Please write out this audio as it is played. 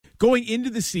going into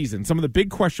the season, some of the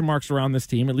big question marks around this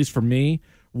team, at least for me,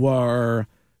 were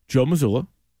Joe Mazzulla.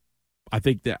 I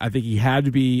think he had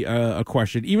to be a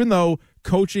question, even though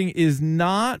coaching is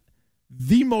not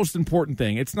the most important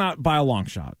thing. It's not by a long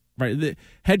shot, right? The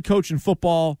head coach in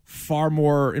football, far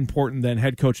more important than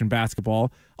head coach in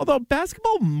basketball, although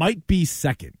basketball might be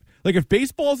second. Like if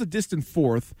baseball is a distant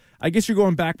fourth, I guess you're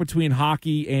going back between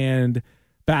hockey and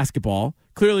basketball.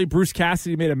 Clearly, Bruce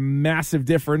Cassidy made a massive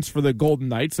difference for the Golden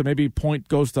Knights, so maybe point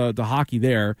goes to hockey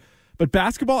there. But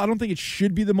basketball, I don't think it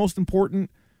should be the most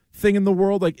important thing in the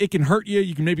world. Like, it can hurt you.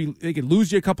 It can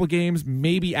lose you a couple of games,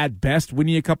 maybe at best win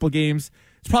you a couple of games.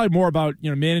 It's probably more about,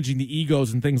 managing the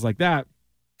egos and things like that.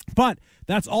 But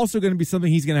that's also going to be something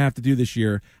he's going to have to do this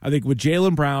year. I think with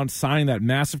Jaylen Brown signing that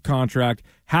massive contract,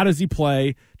 how does he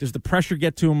play? Does the pressure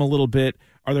get to him a little bit?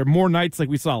 Are there more nights like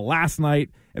we saw last night?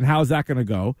 And how is that going to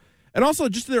go? And also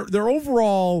just their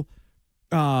overall,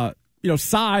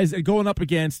 size and going up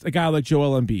against a guy like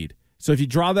Joel Embiid. So if you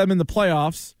draw them in the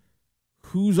playoffs,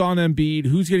 who's on Embiid?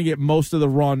 Who's going to get most of the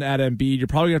run at Embiid? You're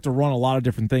probably going to have to run a lot of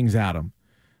different things at him.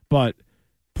 But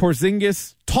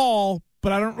Porzingis, tall,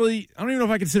 but I don't even know if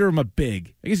I consider him a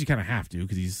big. I guess you kind of have to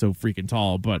because he's so freaking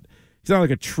tall, but he's not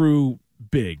like a true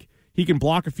big. He can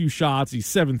block a few shots. He's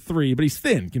 7'3", but he's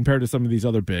thin compared to some of these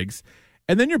other bigs.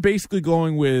 And then you're basically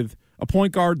going with a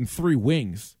point guard and 3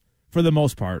 wings for the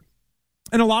most part.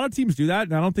 And a lot of teams do that,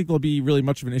 and I don't think there'll be really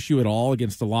much of an issue at all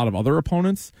against a lot of other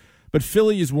opponents. But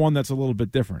Philly is one that's a little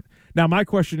bit different. Now, my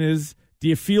question is, do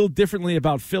you feel differently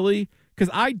about Philly? Because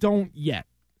I don't yet.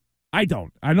 I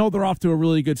don't. I know they're off to a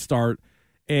really good start,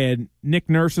 and Nick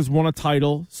Nurse has won a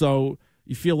title, so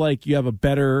you feel like you have a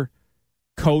better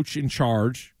coach in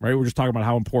charge, right? We're just talking about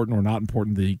how important or not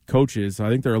important the coach is. So I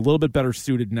think they're a little bit better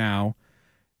suited now.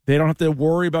 They don't have to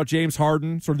worry about James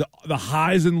Harden, sort of the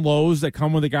highs and lows that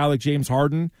come with a guy like James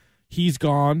Harden. He's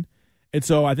gone. And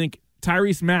so I think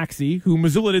Tyrese Maxey, who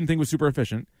Mazzulla didn't think was super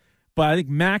efficient, but I think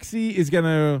Maxey is going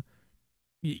to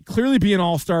clearly be an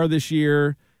all-star this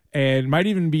year and might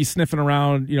even be sniffing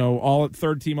around, all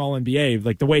third-team All-NBA,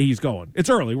 like the way he's going. It's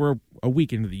early. We're a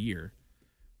week into the year.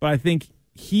 But I think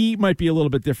he might be a little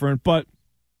bit different. But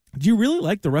do you really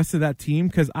like the rest of that team?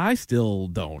 Because I still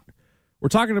don't. We're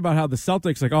talking about how the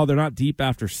Celtics, they're not deep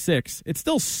after 6. It's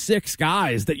still 6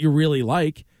 guys that you really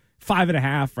like.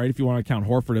 5.5, right, if you want to count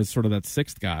Horford as sort of that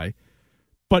 6th guy.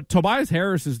 But Tobias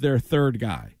Harris is their 3rd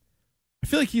guy. I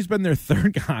feel like he's been their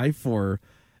 3rd guy for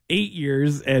 8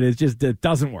 years, and it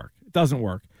doesn't work. It doesn't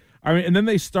work. I mean, and then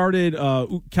they started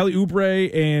Kelly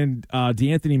Oubre and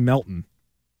DeAnthony Melton.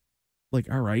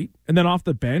 All right. And then off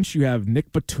the bench, you have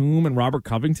Nick Batum and Robert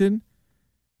Covington,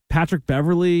 Patrick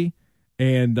Beverley,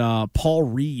 and Paul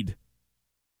Reed.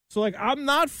 So, I'm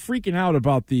not freaking out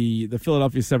about the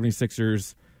Philadelphia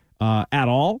 76ers at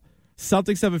all.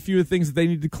 Celtics have a few things that they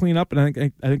need to clean up, and I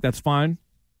think that's fine.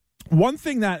 One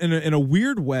thing that, in a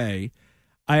weird way,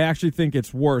 I actually think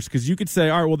it's worse, because you could say,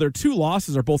 all right, well, their 2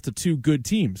 losses are both to 2 good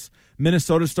teams.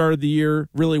 Minnesota started the year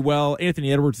really well.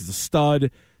 Anthony Edwards is a stud.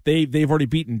 They've already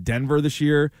beaten Denver this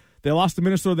year. They lost to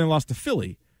Minnesota, then lost to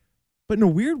Philly. But in a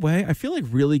weird way, I feel like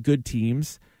really good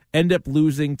teams end up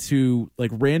losing to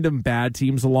random bad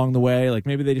teams along the way.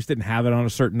 Maybe they just didn't have it on a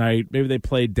certain night. Maybe they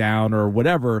played down or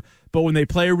whatever. But when they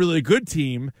play a really good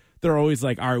team, they're always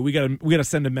like, all right, we gotta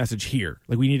send a message here.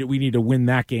 We need to win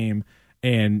that game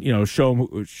and show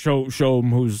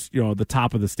them who's the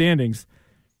top of the standings.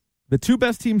 The 2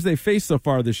 best teams they faced so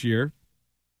far this year,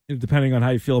 depending on how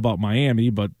you feel about Miami,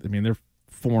 but I mean they're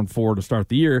 4-4 to start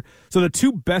the year. So the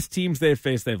 2 best teams they've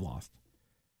faced, they've lost.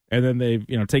 And then they've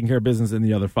taken care of business in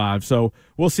the other 5. So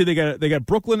we'll see. They got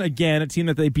Brooklyn again, a team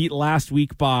that they beat last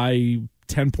week by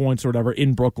 10 points or whatever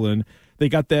in Brooklyn. They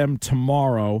got them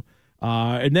tomorrow,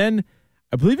 and then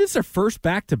I believe it's their first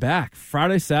back-to-back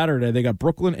Friday, Saturday. They got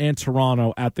Brooklyn and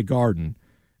Toronto at the Garden,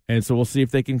 and so we'll see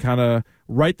if they can kind of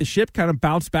right the ship, kind of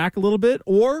bounce back a little bit,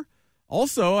 or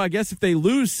also I guess if they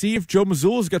lose, see if Joe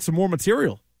Mazzulla's got some more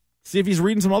material. See if he's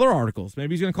reading some other articles.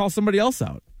 Maybe he's going to call somebody else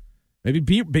out. Maybe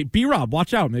B-Rob,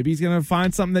 watch out. Maybe he's going to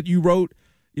find something that you wrote,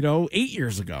 8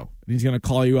 years ago, and he's going to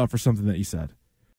call you out for something that you said.